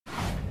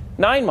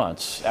9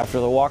 months after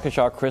the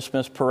Waukesha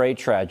Christmas parade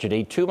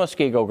tragedy, 2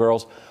 Muskego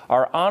girls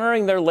are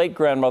honoring their late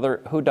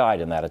grandmother who died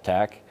in that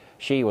attack.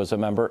 She was a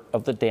member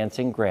of the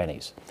Dancing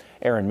Grannies.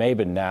 Erin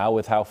Mabin now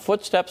with how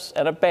footsteps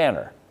and a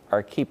banner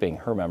are keeping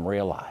her memory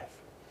alive.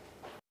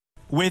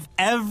 With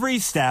every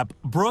step,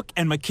 Brooke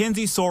and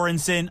Mackenzie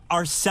Sorensen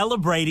are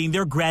celebrating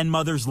their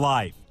grandmother's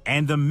life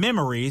and the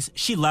memories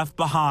she left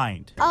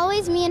behind.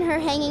 Always me and her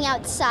hanging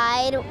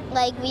outside.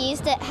 Like, we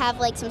used to have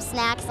like some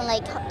snacks and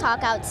like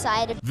talk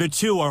outside. The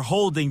two are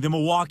holding the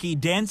Milwaukee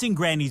Dancing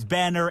Grannies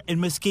banner in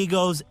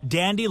Muskego's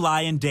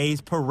Dandelion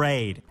Days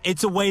parade.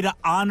 It's a way to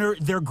honor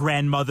their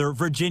grandmother,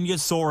 Virginia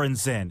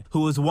Sorensen, who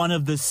was one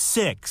of the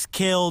 6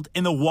 killed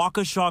in the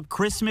Waukesha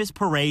Christmas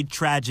parade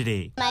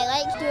tragedy. I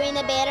like doing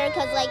the banner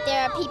because like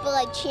there are people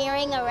like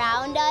cheering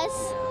around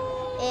us,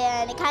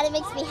 and it kind of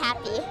makes me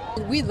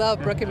happy. We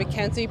love Brooke and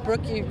Mackenzie.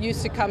 Brooke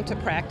used to come to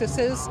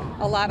practices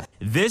a lot.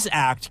 This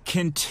act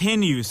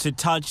continues to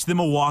touch the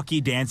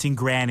Milwaukee Dancing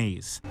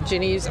Grannies.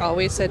 Ginny's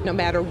always said, no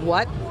matter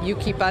what, you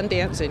keep on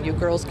dancing. You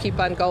girls keep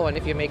on going.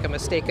 If you make a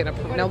mistake,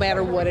 no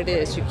matter what it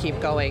is, you keep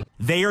going.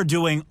 They are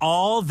doing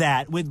all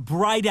that with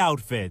bright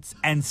outfits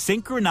and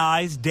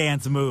synchronized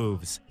dance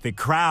moves. The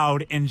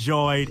crowd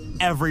enjoyed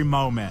every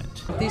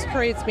moment. These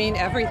parades mean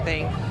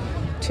everything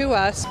to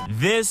us.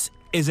 This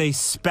is a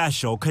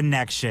special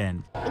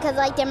connection. Because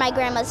like they're my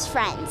grandma's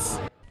friends.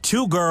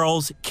 2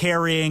 girls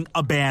carrying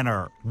a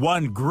banner,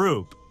 1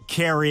 group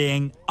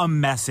carrying a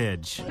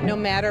message. No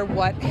matter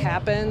what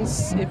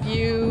happens, if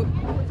you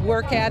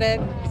work at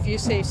it, if you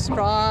stay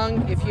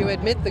strong, if you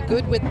admit the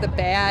good with the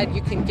bad,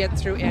 you can get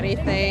through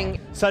anything.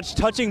 Such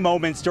touching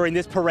moments during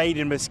this parade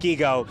in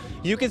Muskego.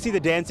 You can see the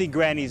Dancing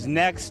Grannies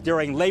next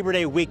during Labor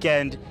Day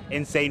weekend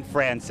in St.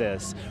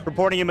 Francis.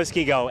 Reporting in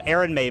Muskego,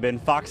 Erin Mabin,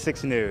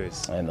 FOX6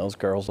 News. And those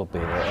girls will be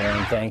there.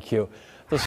 Erin, thank you.